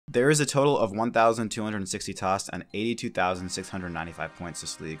There is a total of 1,260 tasks and 82,695 points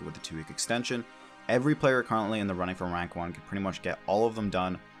this league with the 2-week extension. Every player currently in the running for rank 1 can pretty much get all of them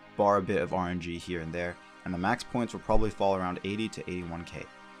done, bar a bit of RNG here and there, and the max points will probably fall around 80 to 81k.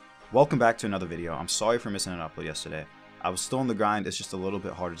 Welcome back to another video. I'm sorry for missing an upload yesterday. I was still in the grind, it's just a little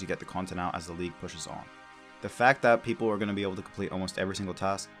bit harder to get the content out as the league pushes on. The fact that people are going to be able to complete almost every single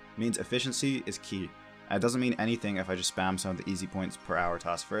task means efficiency is key. And it doesn't mean anything if I just spam some of the easy points per hour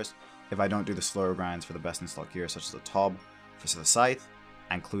tasks first, if I don't do the slower grinds for the best in slot gear such as the Tob, for the Scythe,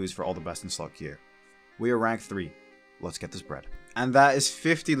 and clues for all the best in slot gear. We are rank 3. Let's get this bread. And that is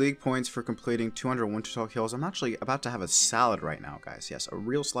 50 league points for completing 200 Winter Talk kills. I'm actually about to have a salad right now, guys. Yes, a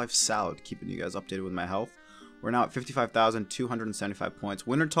real life salad, keeping you guys updated with my health. We're now at 55,275 points.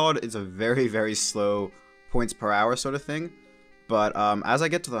 Winter Todd is a very, very slow points per hour sort of thing. But as I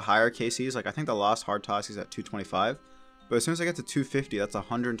get to the higher KCs, like I think the last hard task is at 225. But as soon as I get to 250, that's a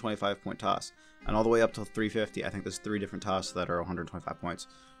 125 point task. And all the way up to 350, I think there's 3 different tasks that are 125 points.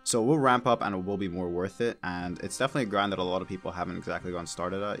 So we'll ramp up and it will be more worth it. And it's definitely a grind that a lot of people haven't exactly gotten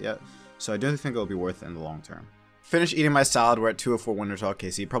started at yet. So I do think it'll be worth it in the long term. Finish eating my salad. We're at 204 Winter Talk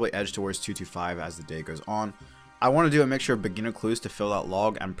KC. Probably edge towards 225 as the day goes on. I want to do a mixture of beginner clues to fill out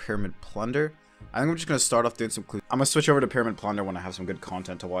log and pyramid plunder. I think I'm just going to start off doing some clues. I'm going to switch over to pyramid plunder when I have some good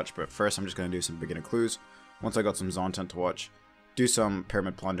content to watch. But first I'm just going to do some beginner clues. Once I got some content to watch, do some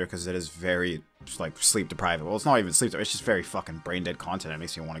pyramid plunder because it is very like sleep depriving. Well, it's not even sleep, it's just very fucking brain dead content. It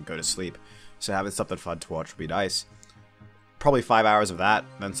makes me want to go to sleep. So having something fun to watch would be nice. Probably 5 hours of that,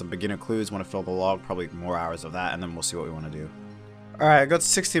 then some beginner clues. Want to fill the log, probably more hours of that, and then we'll see what we want to do. Alright, I got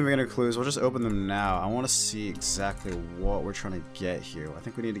 16 beginner clues. We'll just open them now. I want to see exactly what we're trying to get here. I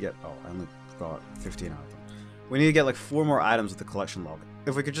think we need to get, oh, I only got 15 out of them. We need to get like 4 more items with the collection log.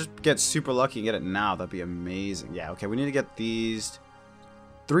 If we could just get super lucky and get it now, that'd be amazing. Yeah, okay, we need to get these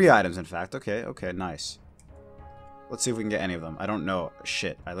 3 items, in fact. Okay, nice. Let's see if we can get any of them. I don't know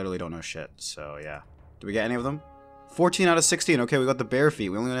shit. I literally don't know shit. So, yeah. Do we get any of them? 14 out of 16. Okay, we got the bare feet.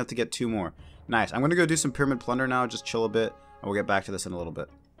 We only have to get 2 more. Nice. I'm going to go do some pyramid plunder now. Just chill a bit. And we'll get back to this in a little bit.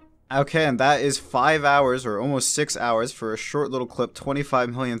 Okay, and that is 5 hours, or almost 6 hours, for a short little clip. 25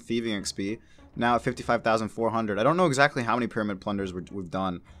 million thieving XP. Now at 55,400. I don't know exactly how many pyramid plunders we've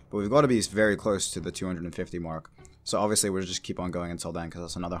done, but we've got to be very close to the 250 mark. So obviously we'll just keep on going until then because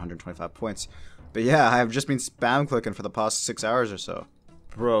that's another 125 points. But yeah, I have just been spam clicking for the past 6 hours or so.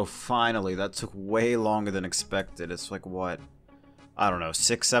 Bro, finally, that took way longer than expected. It's like what? I don't know,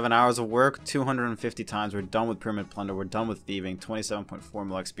 6-7 hours of work, 250 times. We're done with pyramid plunder. We're done with thieving. 27.4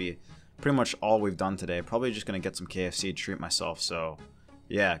 mil XP. Pretty much all we've done today. Probably just gonna get some KFC, treat myself. So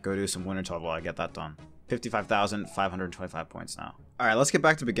yeah, go do some Winter Talk while I get that done. 55,525 points now. Alright, let's get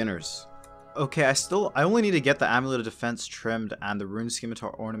back to beginners. Okay, I only need to get the Amulet of Defense trimmed and the Rune Scimitar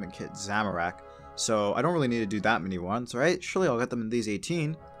Ornament Kit Zamorak. So I don't really need to do that many ones, right? Surely I'll get them in these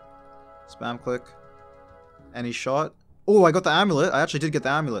 18. Spam click. Any shot. Oh, I got the amulet. I actually did get the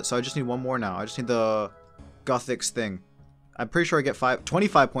amulet, so I just need 1 more now. I just need the Gothic's thing. I'm pretty sure I get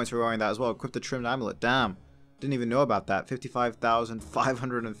 25 points for wearing that as well. Equip the trimmed amulet. Damn. Didn't even know about that.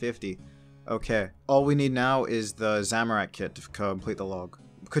 55,550. Okay. All we need now is the Zamorak kit to complete the log.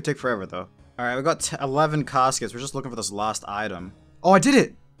 Could take forever, though. Alright, we got 11 caskets. We're just looking for this last item. Oh, I did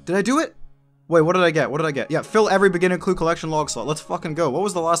it! Did I do it? Wait, what did I get? What did I get? Yeah, fill every beginner clue collection log slot. Let's fucking go. What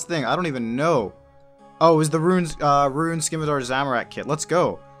was the last thing? I don't even know. Oh, it was the Rune Scimitar Zamorak kit. Let's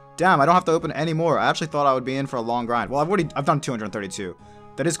go. Damn, I don't have to open any more. I actually thought I would be in for a long grind. Well, I've done 232.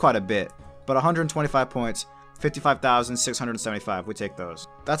 That is quite a bit. But 125 points. 55,675. We take those.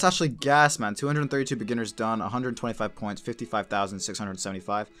 That's actually gas, man. 232 beginners done. 125 points.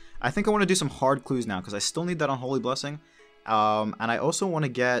 55,675. I think I want to do some hard clues now because I still need that Unholy Blessing. And I also want to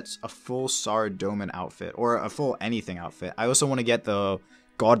get a full Saradomin outfit or a full anything outfit. I also want to get the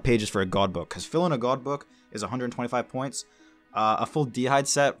God pages for a God book because filling a God book is 125 points. A full D'hide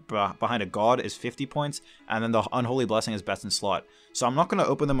set behind a God is 50 points, and then the Unholy Blessing is best in slot. So I'm not going to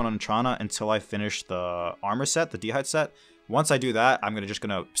open them on Entrana until I finish the armor set, the D'hide set. Once I do that, I'm just going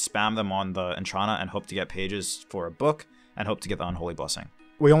to spam them on the Entrana and hope to get pages for a book and hope to get the Unholy Blessing.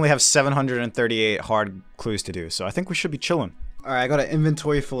 We only have 738 hard clues to do, so I think we should be chilling. Alright, I got an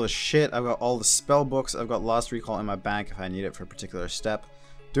inventory full of shit. I've got all the spell books. I've got Lost Recall in my bank if I need it for a particular step.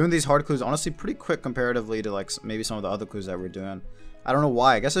 Doing these hard clues, honestly, pretty quick comparatively to like maybe some of the other clues that we're doing. I don't know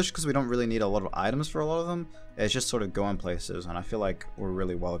why. I guess it's just because we don't really need a lot of items for a lot of them. It's just sort of going places, and I feel like we're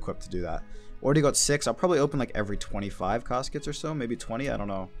really well equipped to do that. Already got 6. I'll probably open like every 25 caskets or so, maybe 20. I don't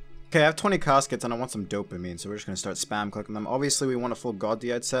know. Okay, I have 20 caskets and I want some dopamine, so we're just going to start spam clicking them. Obviously, we want a full God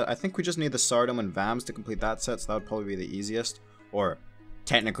D'hide set. I think we just need the Sardom and Vams to complete that set, so that would probably be the easiest. Or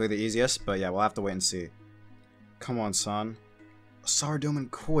technically the easiest, but yeah, we'll have to wait and see. Come on, son. Sardome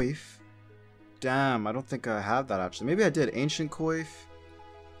and Coif. Damn, I don't think I have that actually. Maybe I did. Ancient Coif.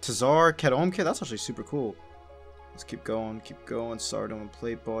 Tazar, Kedom Kit. That's actually super cool. Let's keep going, keep going. Sardome and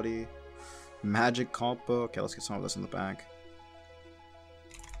Plate Body. Magic Combo. Okay, let's get some of this in the bank.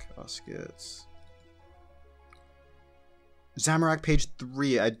 Caskets. Zamorak page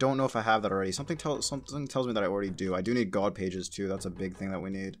 3. I don't know if I have that already. Something tells me that I already do. I do need God pages too. That's a big thing that we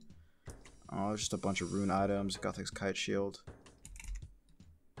need. Oh, just a bunch of rune items. Gothic's Kite Shield.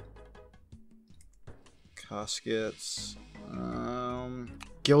 Caskets.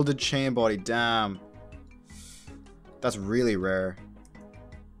 Gilded Chain Body. Damn. That's really rare.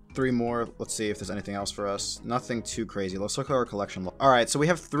 3 more. Let's see if there's anything else for us. Nothing too crazy. Let's look at our collection. Alright, so we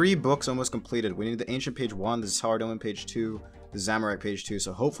have 3 books almost completed. We need the Ancient page 1, the Sardome page 2, the Zamorak page 2.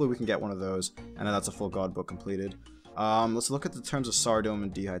 So hopefully we can get one of those. And then that's a full God book completed. Let's look at the terms of Sardome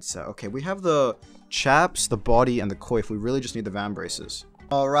and D'hide set. Okay, we have the Chaps, the Body, and the Coif. We really just need the Van Braces.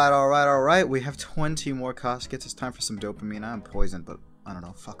 Alright. We have 20 more caskets. It's time for some dopamine. I'm poisoned, but I don't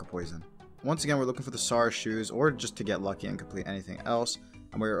know. Fuck a poison. Once again, we're looking for the SAR shoes, or just to get lucky and complete anything else.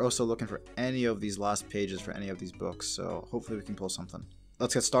 And we're also looking for any of these last pages for any of these books, so hopefully we can pull something.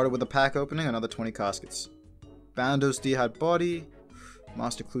 Let's get started with the pack opening, another 20 caskets. Bandos D'hide Body,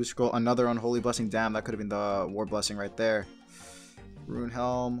 Master Clue Scroll, another Unholy Blessing. Damn, that could have been the War Blessing right there. Rune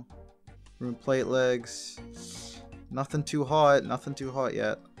Helm, Rune Plate Legs. Nothing too hot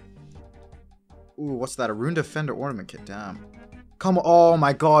yet. Ooh, what's that? A Rune Defender Ornament Kit, damn. Come on, oh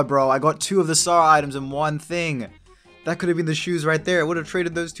my god, bro, I got 2 of the SAR items in one thing. That could have been the shoes right there. I would have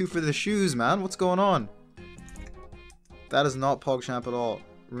traded those 2 for the shoes, man. What's going on? That is not PogChamp at all.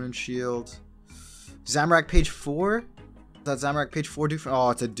 Rune Shield. Zamorak page 4? That Zamorak page 4 dupe? Oh,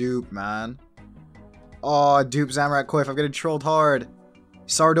 it's a dupe, man. Oh, dupe Zamorak Coif. I'm getting trolled hard.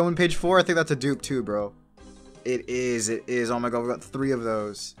 Sardome page 4? I think that's a dupe too, bro. It is. Oh my god, we got 3 of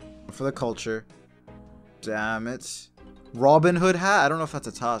those. For the culture. Damn it. Robin Hood hat? I don't know if that's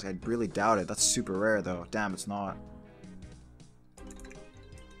a task. I really doubt it. That's super rare though. Damn, it's not.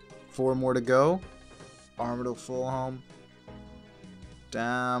 4 more to go. Armadillo Fulham.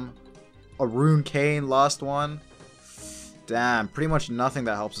 Damn. A Rune Cane, last one. Damn, pretty much nothing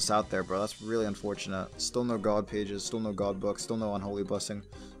that helps us out there, bro. That's really unfortunate. Still no God pages, still no God books, still no Unholy Blessing,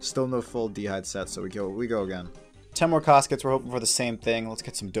 still no full D'hide set, so we go again. 10 more caskets, we're hoping for the same thing. Let's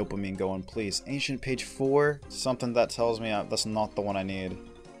get some dopamine going, please. Ancient page 4, something that tells me that's not the one I need.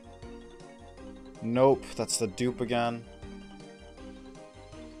 Nope, that's the dupe again.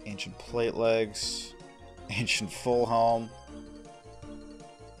 Ancient Plate Legs. Ancient Full Helm.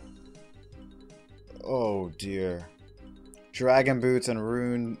 Oh dear. Dragon Boots and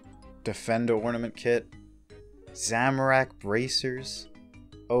Rune Defender Ornament Kit. Zamorak Bracers.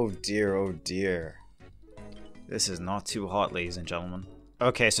 Oh dear, oh dear. This is not too hot, ladies and gentlemen.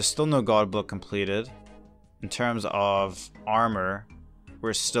 Okay, so still no God book completed. In terms of armor,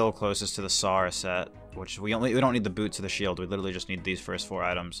 we're still closest to the SAR set, which we don't need the boots or the shield. We literally just need these first 4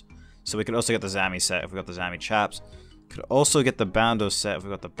 items. So we could also get the Zami set if we got the Zami Chaps. Could also get the Bandos set if we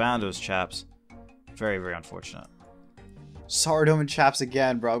got the Bandos Chaps. Very, very unfortunate. Sardome and Chaps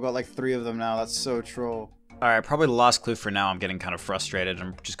again, bro. I've got like 3 of them now. That's so troll. Alright, probably the last clue for now. I'm getting kind of frustrated.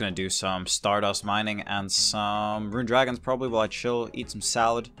 I'm just going to do some Stardust mining and some Rune Dragons probably while I chill, eat some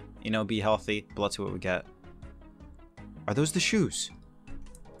salad, you know, be healthy. But let's see what we get. Are those the shoes?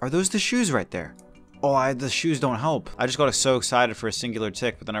 Are those the shoes right there? Oh, the shoes don't help. I just got so excited for a singular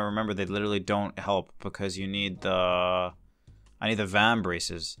tick, but then I remember they literally don't help because you need the... I need the Van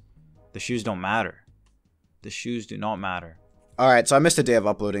Braces. The shoes don't matter. The shoes do not matter. Alright, so I missed a day of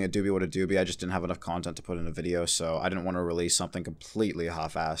uploading a doobie what a doobie. I just didn't have enough content to put in a video, so I didn't want to release something completely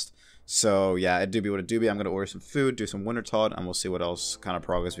half-assed. So yeah, a doobie what a doobie. I'm going to order some food, do some Winter Todd, and we'll see what else kind of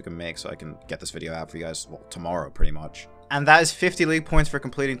progress we can make so I can get this video out for you guys, well, tomorrow pretty much. And that is 50 league points for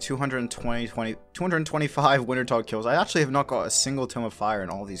completing 225 Winter Todd kills. I actually have not got a single Tome of Fire in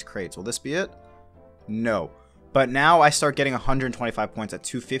all these crates. Will this be it? No. But now I start getting 125 points at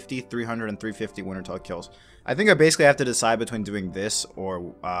 250, 300, and 350 Winter Todd kills. I think I basically have to decide between doing this or,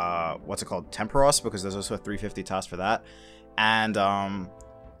 what's it called, Temperos, because there's also a 350 task for that. And,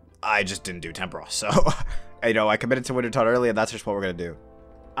 I just didn't do Temperos, so, you know, I committed to Winter Todd early, and that's just what we're gonna do.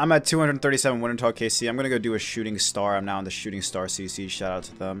 I'm at 237 Winter Todd KC. I'm gonna go do a Shooting Star. I'm now in the Shooting Star CC. Shout out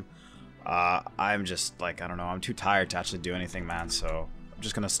to them. I'm just, like, I don't know, I'm too tired to actually do anything, man, so I'm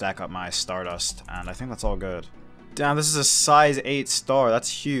just gonna stack up my Stardust, and I think that's all good. Damn, this is a size 8 star. That's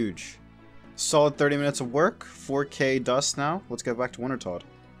huge. Solid 30 minutes of work. 4K dust now. Let's get back to Winter Todd.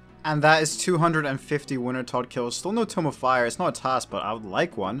 And that is 250 Winter Todd kills. Still no Tome of Fire. It's not a task, but I would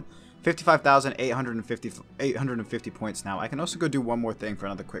like one. 55,850 points now. I can also go do one more thing for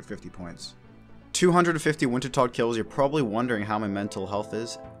another quick 50 points. 250 Winter Todd kills. You're probably wondering how my mental health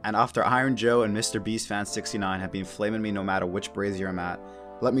is. And after Iron Joe and Mr. Beast Fan 69 have been flaming me no matter which brazier I'm at,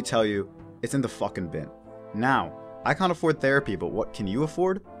 let me tell you, it's in the fucking bin. Now, I can't afford therapy, but what can you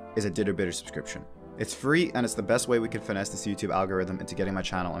afford is a Ditterbitter subscription. It's free, and it's the best way we can finesse this YouTube algorithm into getting my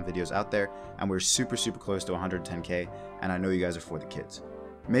channel and videos out there, and we're super close to 110k, and I know you guys are for the kids.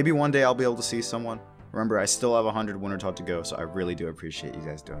 Maybe one day I'll be able to see someone. Remember, I still have 100 Winter Todd to go, so I really do appreciate you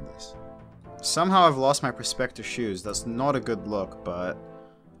guys doing this. Somehow I've lost my Prospector shoes. That's not a good look, but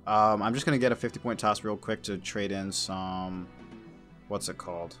I'm just going to get a 50-point task real quick to trade in some... What's it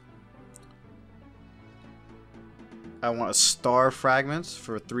called? I want a star fragments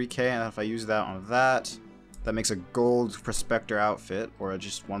for 3k, and if I use that on that, that makes a gold Prospector outfit, or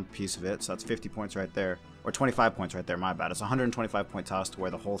just one piece of it, so that's 50 points right there. Or 25 points right there, my bad. It's a 125 point task to wear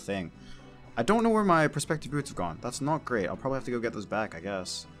the whole thing. I don't know where my Prospector boots have gone. That's not great. I'll probably have to go get those back, I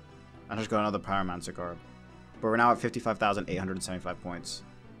guess. I just got another Pyromancer garb. But we're now at 55,875 points.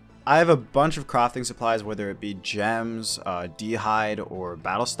 I have a bunch of crafting supplies, whether it be gems, D-hide, or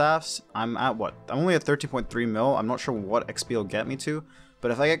battle staffs. I'm at what? I'm only at 13.3 mil. I'm not sure what XP will get me to,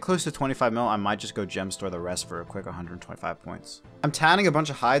 but if I get close to 25 mil, I might just go gem store the rest for a quick 125 points. I'm tanning a bunch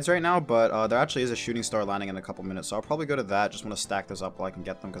of hides right now, but there actually is a shooting star landing in a couple minutes, so I'll probably go to that. Just want to stack those up while I can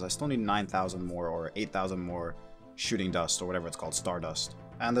get them, because I still need 9,000 more or 8,000 more shooting dust, or whatever it's called, stardust.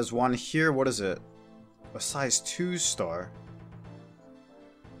 And there's one here. What is it? A size 2 star.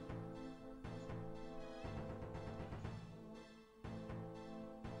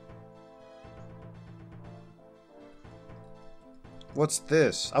 What's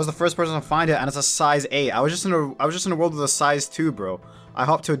this? I was the first person to find it, and it's a size 8. I was just in a world with a size 2, bro. I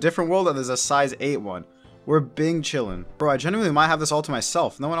hopped to a different world, and there's a size 8 one. We're bing chillin'. Bro, I genuinely might have this all to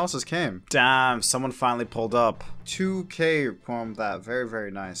myself. No one else has came. Damn, someone finally pulled up. 2k from that.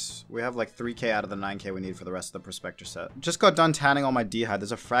 Very nice. We have like 3k out of the 9k we need for the rest of the Prospector set. Just got done tanning all my D-hide.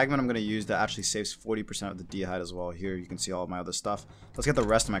 There's a fragment I'm going to use that actually saves 40% of the D-hide as well. Here, you can see all of my other stuff. Let's get the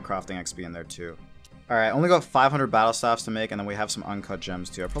rest of my crafting XP in there too. Alright, only got 500 battle staffs to make, and then we have some uncut gems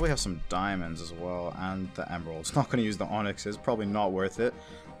too. I probably have some diamonds as well, and the emeralds. Not going to use the onyxes, probably not worth it.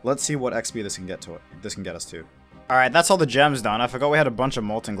 Let's see what XP this can get us to. Alright, that's all the gems done. I forgot we had a bunch of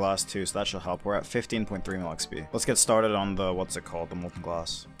molten glass too, so that should help. We're at 15.3 mil XP. Let's get started on the, what's it called, the molten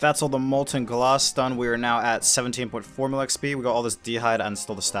glass. That's all the molten glass done. We are now at 17.4 mil XP. We got all this D-hide and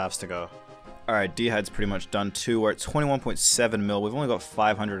still the staffs to go. Alright, D-hide's pretty much done too. We're at 21.7 mil. We've only got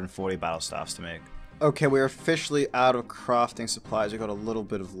 540 battle staffs to make. Okay, we're officially out of crafting supplies. We got a little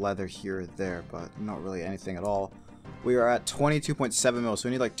bit of leather here or there, but not really anything at all. We are at 22.7 mil, so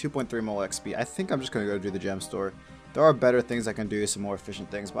we need like 2.3 mil XP. I think I'm just going to go do the gem store. There are better things I can do, some more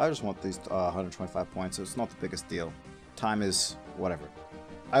efficient things, but I just want these 125 points, so it's not the biggest deal. Time is whatever.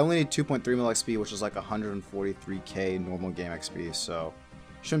 I only need 2.3 mil XP, which is like 143k normal game XP, so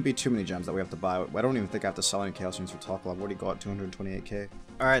shouldn't be too many gems that we have to buy. I don't even think I have to sell any chaos rings for talk. I've already got 228k.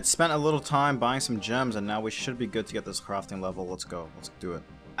 Alright, spent a little time buying some gems, and now we should be good to get this crafting level. Let's go. Let's do it.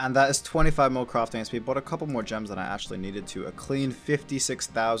 And that is 25 mil crafting XP. Bought a couple more gems than I actually needed to. A clean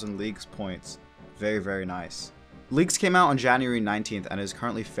 56,000 Leagues points. Very nice. Leagues came out on January 19th and is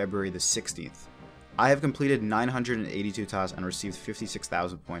currently February the 16th. I have completed 982 tasks and received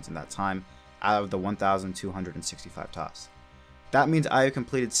 56,000 points in that time out of the 1,265 tasks. That means I have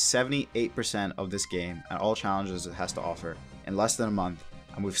completed 78% of this game and all challenges it has to offer in less than a month,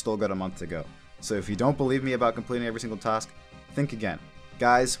 and we've still got a month to go. So if you don't believe me about completing every single task, think again.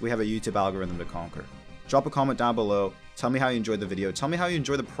 Guys, we have a YouTube algorithm to conquer. Drop a comment down below, tell me how you enjoyed the video, tell me how you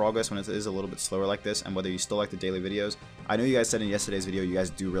enjoy the progress when it is a little bit slower like this, and whether you still like the daily videos. I know you guys said in yesterday's video you guys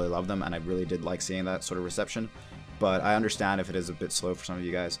do really love them, and I really did like seeing that sort of reception, but I understand if it is a bit slow for some of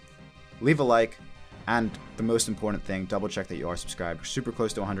you guys. Leave a like, and the most important thing, double check that you are subscribed. We're super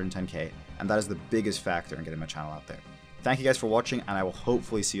close to 110k, and that is the biggest factor in getting my channel out there. Thank you guys for watching, and I will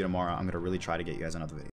hopefully see you tomorrow. I'm going to really try to get you guys another video.